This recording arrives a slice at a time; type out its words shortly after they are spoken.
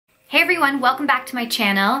Hey everyone, welcome back to my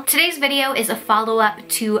channel. Today's video is a follow-up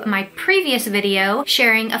to my previous video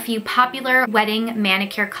sharing a few popular wedding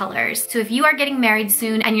manicure colors. So if you are getting married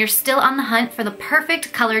soon and you're still on the hunt for the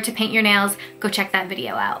perfect color to paint your nails, go check that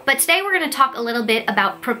video out. But today we're going to talk a little bit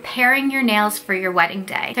about preparing your nails for your wedding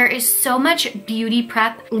day. There is so much beauty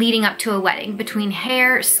prep leading up to a wedding between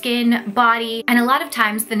hair, skin, body, and a lot of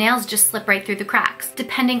times the nails just slip right through the cracks.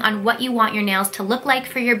 Depending on what you want your nails to look like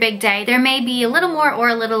for your big day, there may be a little more or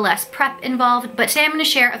a little less prep involved, but today I'm going to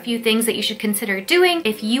share a few things that you should consider doing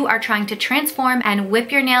if you are trying to transform and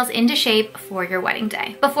whip your nails into shape for your wedding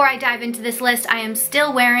day. Before I dive into this list, I am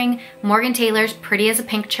still wearing Morgan Taylor's Pretty as a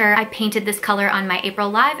Picture. I painted this color on my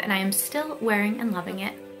April Live and I am still wearing and loving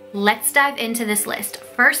it. Let's dive into this list.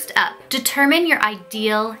 First up, determine your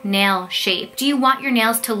ideal nail shape. Do you want your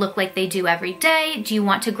nails to look like they do every day? Do you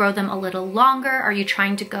want to grow them a little longer? Are you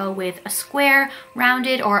trying to go with a square,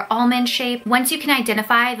 rounded, or almond shape? Once you can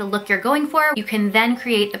identify the look you're going for, you can then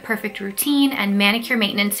create the perfect routine and manicure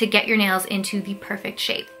maintenance to get your nails into the perfect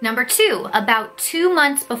shape. Number two, about 2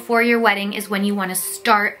 months before your wedding is when you want to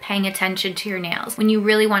start paying attention to your nails, when you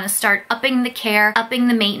really want to start upping the care, upping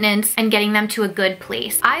the maintenance, and getting them to a good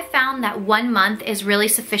place. I found that 1 month is really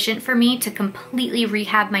sufficient for me to completely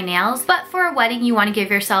rehab my nails, but for a wedding you want to give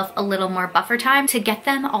yourself a little more buffer time to get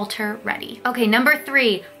them altar ready. Okay, number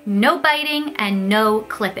three, no biting and no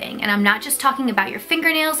clipping. And I'm not just talking about your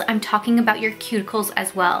fingernails, I'm talking about your cuticles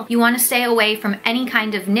as well. You want to stay away from any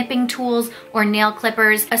kind of nipping tools or nail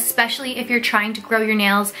clippers, especially if you're trying to grow your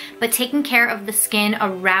nails, but taking care of the skin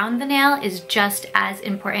around the nail is just as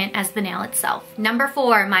important as the nail itself. Number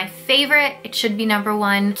four, my favorite, it should be number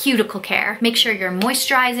one, cuticle care. Make sure you're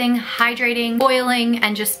moisturizing, hydrating, oiling,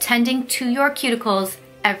 and just tending to your cuticles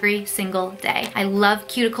every single day. I love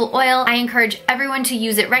cuticle oil. I encourage everyone to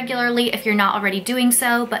use it regularly if you're not already doing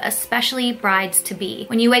so, but especially brides-to-be.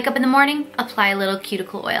 When you wake up in the morning, apply a little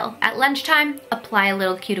cuticle oil. At lunchtime, apply a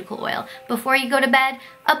little cuticle oil. Before you go to bed,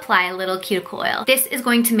 apply a little cuticle oil. This is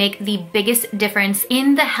going to make the biggest difference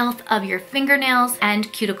in the health of your fingernails and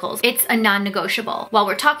cuticles. It's a non-negotiable. While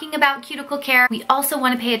we're talking about cuticle care, we also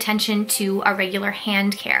want to pay attention to our regular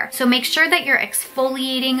hand care. So make sure that you're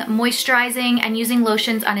exfoliating, moisturizing, and using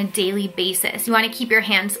lotions on a daily basis. You want to keep your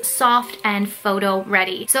hands soft and photo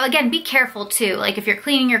ready. So again, be careful too. Like if you're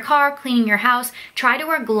cleaning your car, cleaning your house, try to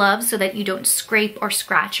wear gloves so that you don't scrape or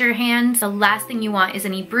scratch your hands. The last thing you want is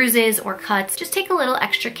any bruises or cuts. Just take a little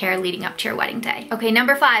extra care leading up to your wedding day. Okay,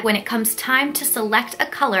 number five, when it comes time to select a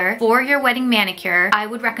color for your wedding manicure, I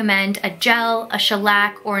would recommend a gel, a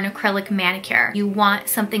shellac, or an acrylic manicure. You want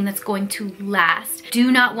something that's going to last.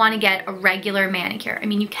 Do not want to get a regular manicure. I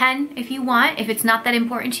mean, you can if you want. If it's not that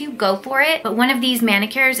important to you, go for it. But one of these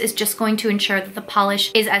manicures is just going to ensure that the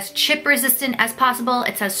polish is as chip resistant as possible.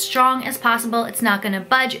 It's as strong as possible. It's not going to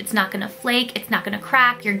budge. It's not going to flake. It's not going to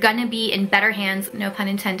crack. You're going to be in better hands, no pun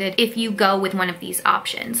intended, if you go with one of these options.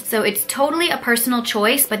 So it's totally a personal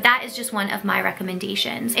choice, but that is just one of my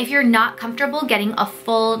recommendations. If you're not comfortable getting a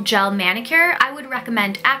full gel manicure, I would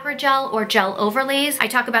recommend Acrogel or gel overlays. I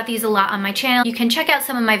talk about these a lot on my channel. You can check out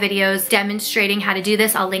some of my videos demonstrating how to do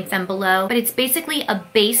this. I'll link them below. But it's basically a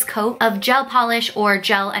base coat of gel polish or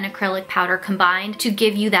gel and acrylic powder combined to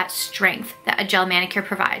give you that strength that a gel manicure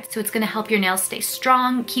provides. So it's going to help your nails stay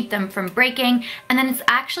strong, keep them from breaking, and then it's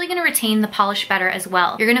actually going to retain the polish better as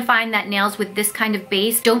well. You're going to find that nails with this kind of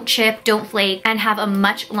base don't chip, don't flake, and have a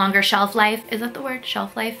much longer shelf life. Is that the word?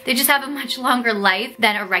 Shelf life? They just have a much longer life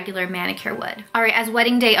than a regular manicure would. All right, as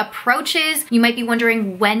wedding day approaches, you might be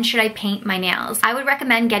wondering, when should I paint my nails? I would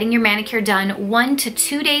recommend getting your manicure done 1 to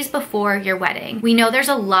 2 days before your wedding. We know there's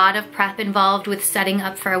a lot of prep involved with setting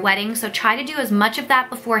up for a wedding, so try to do as much of that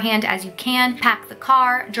beforehand as you can. Pack the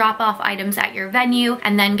car, drop off items at your venue,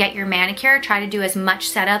 and then get your manicure. Try to do as much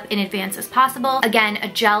setup in advance as possible. Again, a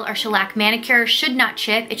gel or shellac manicure should not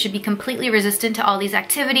chip. It should be completely resistant to all these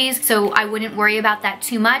activities, so I wouldn't worry about that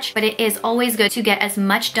too much, but it is always good to get as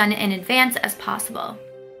much done in advance as possible.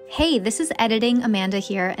 Hey, this is Editing Amanda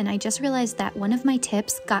here, and I just realized that one of my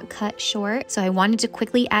tips got cut short, so I wanted to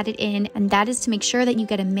quickly add it in, and that is to make sure that you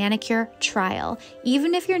get a manicure trial.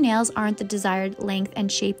 Even if your nails aren't the desired length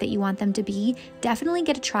and shape that you want them to be, definitely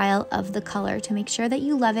get a trial of the color to make sure that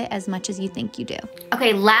you love it as much as you think you do.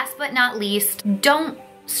 Okay, last but not least, don't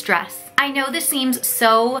stress. I know this seems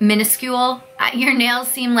so minuscule. your nails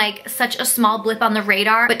seem like such a small blip on the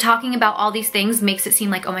radar, but talking about all these things makes it seem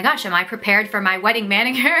like, oh my gosh, am I prepared for my wedding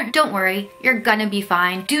manicure? Don't worry, you're gonna be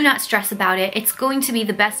fine. Do not stress about it. It's going to be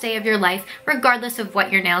the best day of your life, regardless of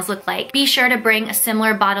what your nails look like. Be sure to bring a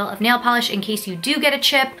similar bottle of nail polish in case you do get a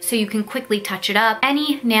chip, so you can quickly touch it up.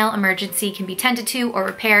 Any nail emergency can be tended to or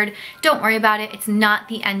repaired. Don't worry about it. It's not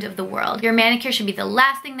the end of the world. Your manicure should be the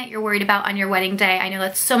last thing that you're worried about on your wedding day. I know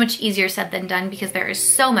that's so much easier said than done because there is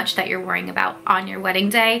so much that you're worrying about on your wedding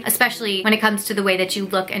day, especially when it comes to the way that you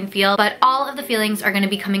look and feel, but all of the feelings are gonna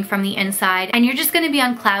be coming from the inside and you're just gonna be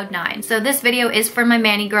on cloud 9. So this video is for my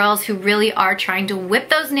mani girls who really are trying to whip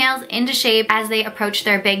those nails into shape as they approach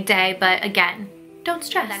their big day, but again, don't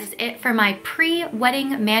stress. That is it for my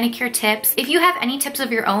pre-wedding manicure tips. If you have any tips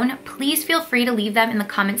of your own, please feel free to leave them in the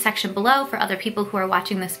comment section below for other people who are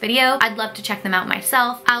watching this video. I'd love to check them out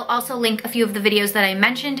myself. I'll also link a few of the videos that I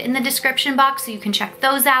mentioned in the description box so you can check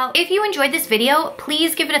those out. If you enjoyed this video,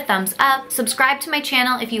 please give it a thumbs up, subscribe to my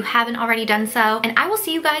channel if you haven't already done so, and I will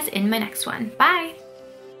see you guys in my next one. Bye!